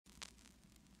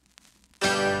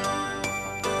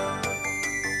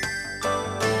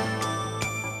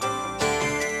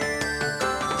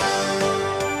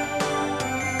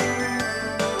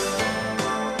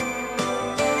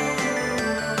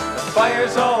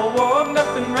Fire's all warmed up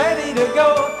and ready to go.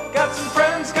 Got some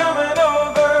friends coming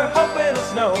over, hope it'll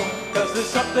snow. 'Cause there's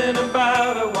something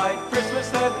about a white Christmas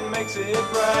that makes it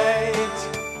right.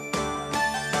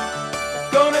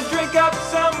 Gonna drink up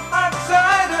some hot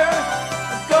cider,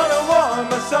 gonna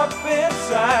warm us up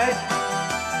inside.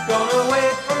 Gonna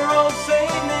wait for old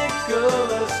St.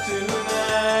 Nicholas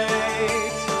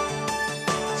tonight.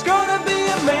 It's gonna be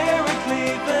a Merry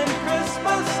Cleveland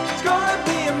Christmas. It's gonna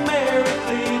be a Merry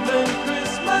Cleveland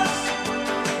Christmas.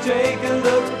 Take a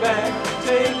look back,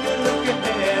 take a look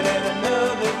ahead at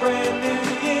another brand new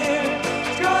year.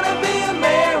 It's gonna be a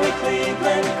Merry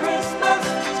Cleveland Christmas.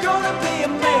 It's gonna be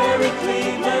a Merry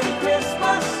Cleveland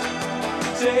Christmas.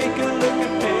 Take a look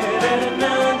ahead at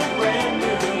another brand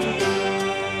new year.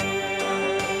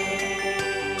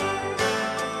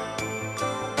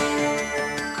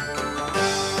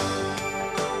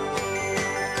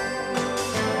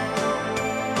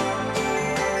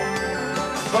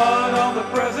 Bought all the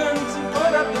presents and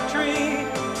put up the tree.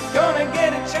 Gonna get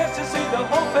a chance to see the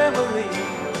whole family.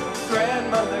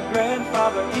 Grandmother,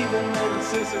 grandfather, even little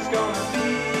sister's gonna be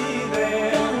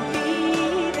there.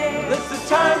 It's the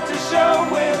time to show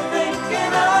we're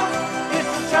thinking of.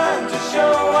 It's the time to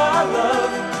show our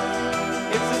love.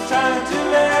 It's the time to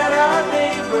let our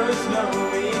neighbors know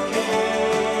we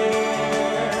care.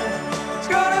 It's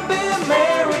gonna be a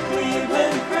Merry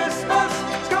Cleveland Christmas.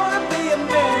 It's gonna be a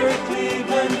Merry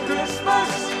Cleveland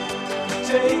Christmas.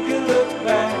 Take a look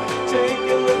back, take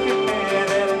a look ahead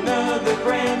at another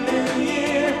brand new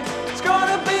year. It's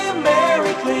gonna be a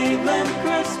Merry Cleveland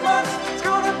Christmas. It's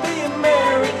gonna be a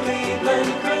Merry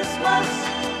Cleveland Christmas.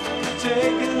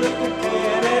 Take a look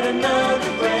ahead at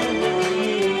another brand new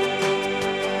year.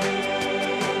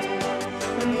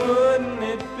 And wouldn't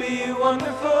it be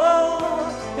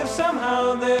wonderful if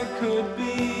somehow there could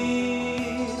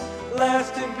be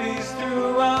lasting peace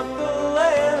throughout the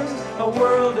land, a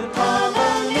world in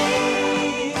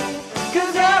harmony?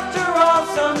 'Cause after all,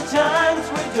 sometimes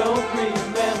we don't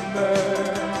remember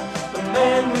the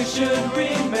man we should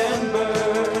remember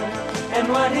and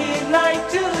what he'd like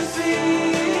to see.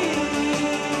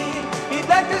 He'd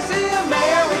like to see a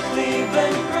Merry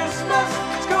Cleveland Christmas.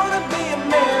 It's gonna be a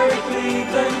Merry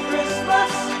Cleveland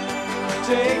Christmas.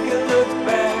 Take a look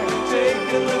back, take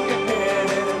a look ahead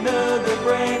at another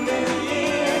brand new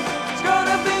year. It's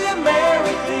gonna be a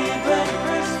Merry Cleveland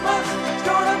Christmas. It's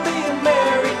gonna be a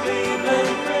Merry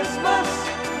Cleveland Christmas.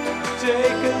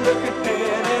 Take a look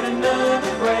ahead at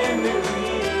another brand new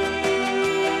year.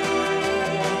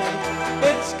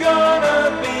 It's gonna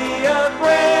be a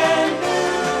brand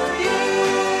new year.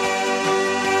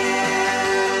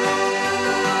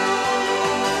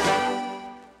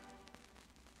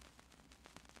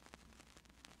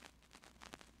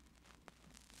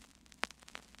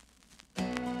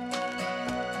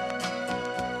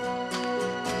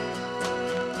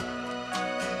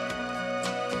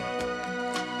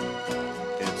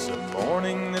 It's a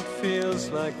morning that feels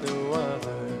like no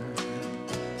other,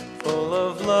 full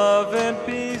of love and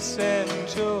peace and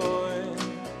joy,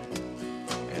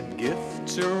 and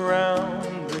gifts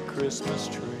around the Christmas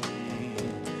tree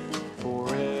for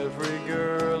every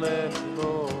girl and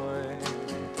boy.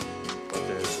 But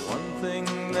there's one thing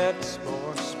that's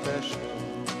more special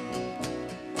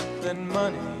than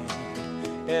money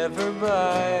ever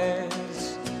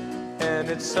buys, and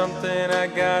it's something I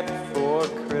got for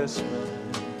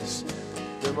Christmas,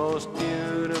 the most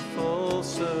beautiful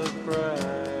surprise.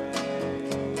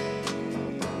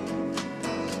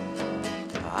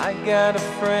 I got a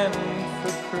friend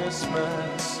for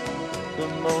Christmas, the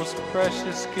most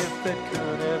precious gift that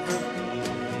could ever be.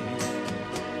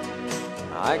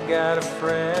 I got a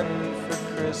friend for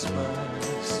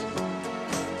Christmas,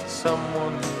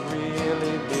 someone who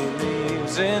really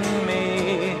believes in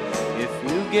me. If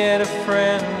you get a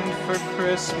friend for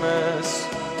Christmas,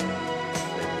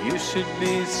 then you should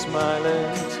be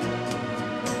smiling too.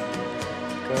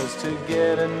 'Cause to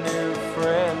get a new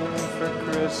friend for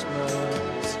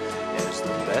Christmas is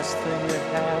the best thing that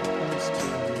happens to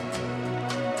you.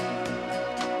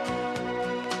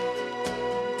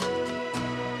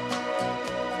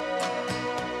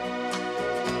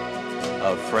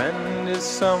 A friend is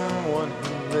someone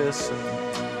who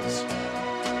listens,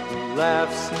 who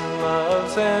laughs and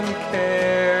loves and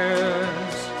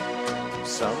cares,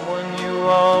 someone you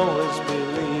always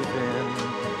believe in,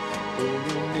 who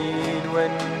you need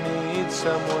when you need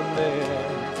someone there.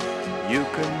 You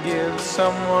can give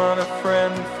someone a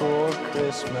friend for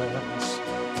Christmas,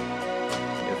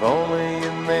 if only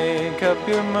you make up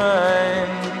your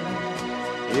mind.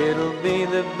 It'll be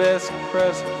the best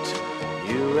present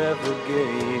you ever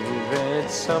gave, and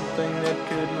it's something that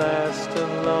could last a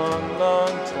long,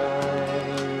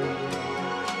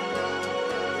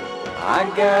 I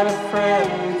got a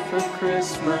friend for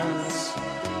Christmas,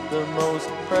 the most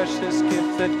precious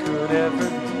gift that could ever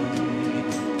be.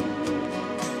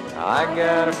 I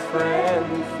got a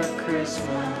friend for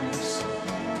Christmas,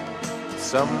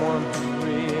 someone who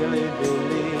really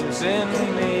believes in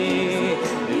me.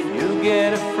 If you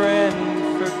get a friend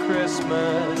for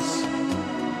Christmas,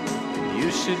 you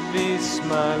should be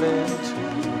smiling too.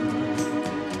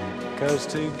 'Cause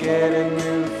to get a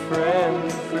new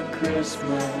friend for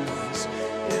Christmas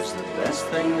is the best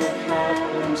thing that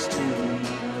happens to you.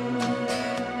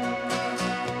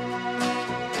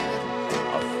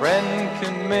 A friend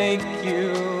can make you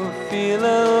feel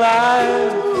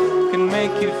alive, can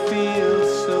make you feel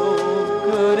so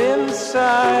good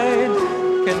inside,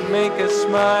 can make a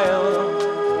smile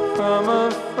from a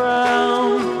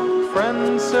frown.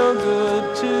 Friend so good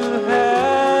to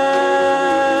have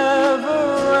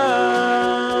around.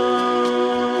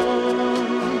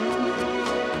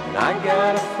 And I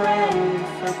got a friend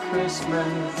for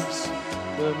Christmas,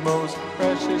 the most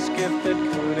precious gift that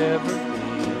could ever be.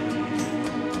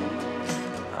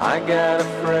 I got a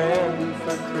friend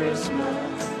for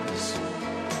Christmas,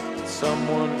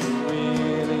 someone who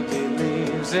really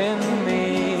believes in me.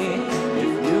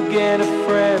 If you get a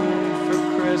friend for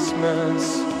Christmas,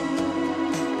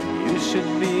 you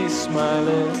should be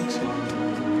smiling too.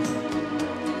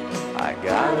 I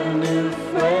got a new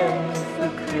friend for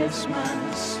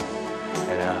Christmas,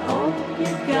 and I hope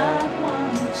you got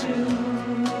one too.